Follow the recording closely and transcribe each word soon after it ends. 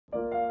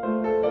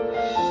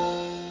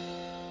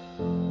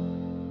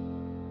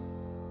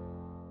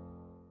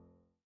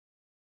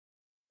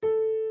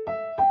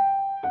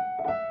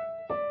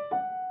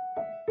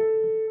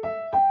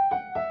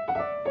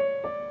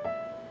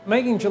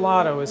Making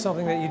gelato is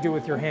something that you do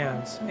with your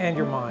hands and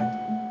your mind.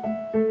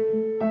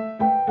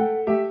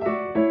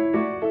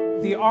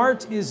 The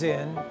art is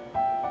in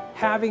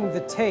having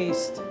the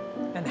taste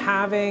and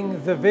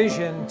having the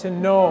vision to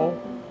know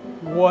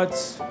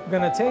what's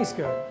going to taste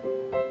good.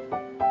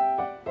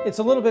 It's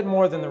a little bit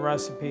more than the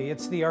recipe.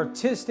 It's the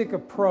artistic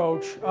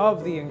approach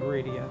of the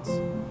ingredients.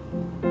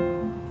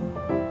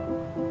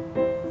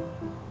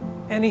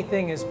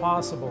 Anything is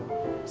possible.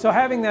 So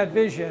having that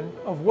vision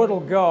of what'll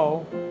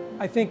go,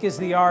 I think, is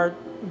the art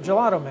of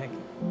gelato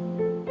making.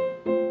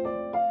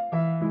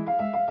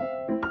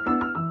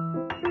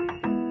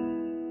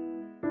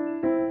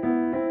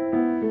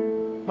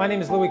 My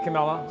name is Louie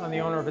Comella. I'm the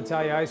owner of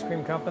Italia Ice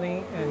Cream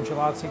Company and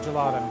Gelazzi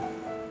Gelato.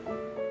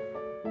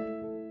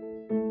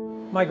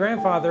 My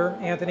grandfather,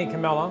 Anthony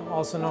Comella,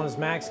 also known as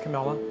Max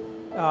Comella,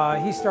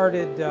 he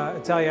started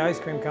Italia Ice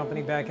Cream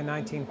Company back in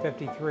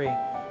 1953.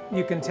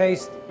 You can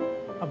taste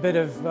a bit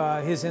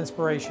of his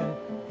inspiration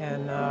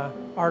and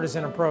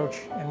artisan approach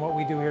in what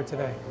we do here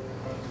today.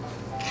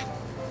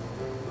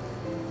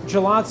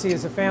 Gelazzi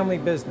is a family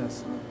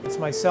business. It's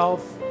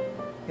myself,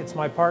 it's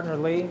my partner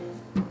Lee.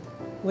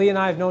 Lee and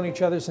I have known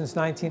each other since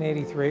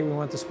 1983. We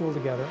went to school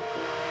together.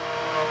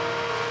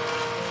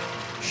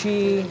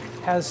 She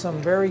has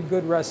some very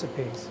good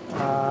recipes.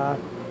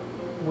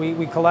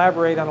 We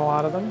collaborate on a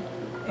lot of them,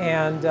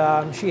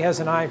 and she has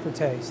an eye for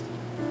taste.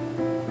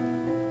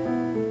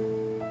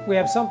 We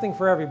have something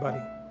for everybody.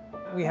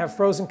 We have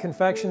frozen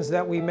confections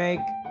that we make.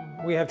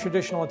 We have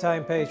traditional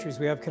Italian pastries.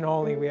 We have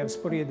cannoli, we have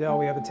spugliatelle,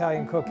 we have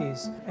Italian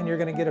cookies, and you're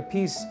going to get a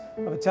piece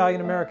of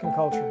Italian-American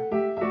culture.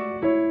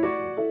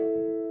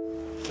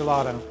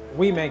 Gelato.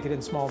 We make it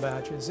in small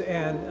batches,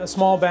 and a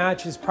small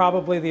batch is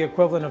probably the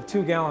equivalent of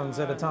 2 gallons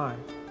at a time.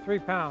 3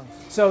 pounds.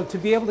 So to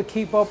be able to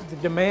keep up with the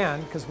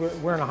demand, because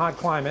we're in a hot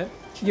climate,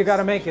 you got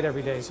to make it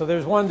every day. So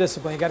there's one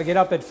discipline. You got to get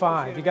up at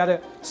 5. You got to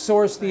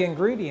source the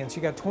ingredients.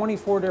 You got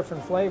 24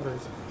 different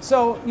flavors.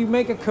 So you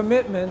make a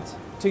commitment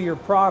to your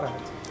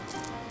product.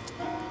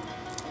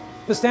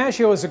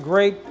 Pistachio is a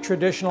great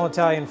traditional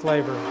Italian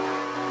flavor.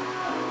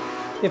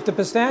 If the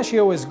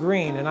pistachio is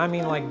green, and I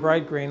mean like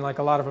bright green, like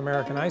a lot of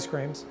American ice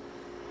creams,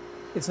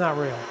 it's not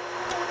real.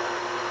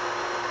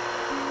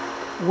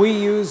 We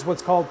use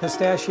what's called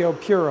pistachio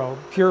puro,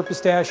 pure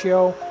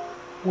pistachio.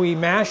 We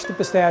mash the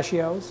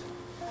pistachios,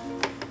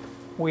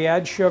 we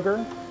add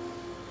sugar,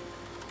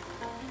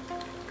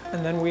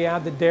 and then we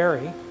add the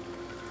dairy.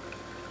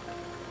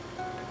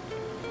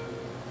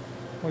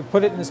 We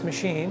put it in this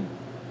machine,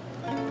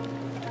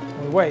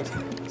 we wait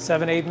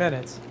 7-8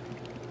 minutes.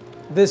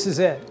 This is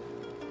it.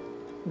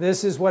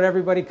 This is what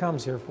everybody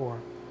comes here for.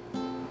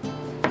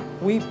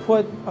 We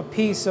put a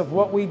piece of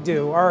what we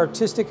do, our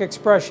artistic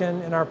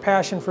expression and our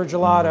passion for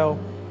gelato,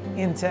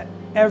 into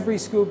every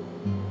scoop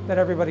that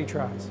everybody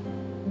tries.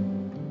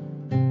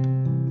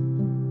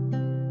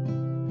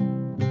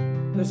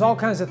 There's all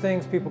kinds of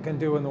things people can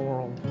do in the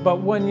world,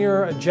 but when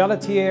you're a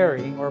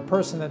gelatieri, or a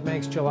person that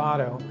makes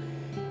gelato,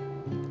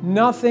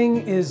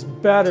 nothing is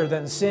better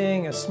than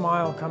seeing a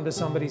smile come to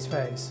somebody's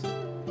face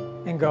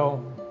and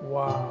go,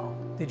 wow,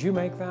 did you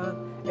make that?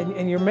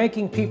 And you're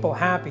making people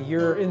happy.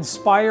 You're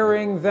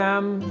inspiring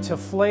them to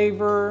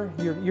flavor.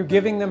 You're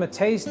giving them a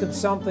taste of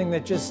something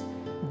that just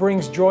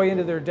brings joy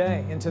into their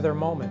day, into their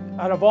moment.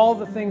 Out of all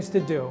the things to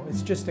do,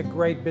 it's just a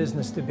great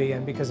business to be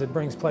in because it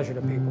brings pleasure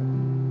to people.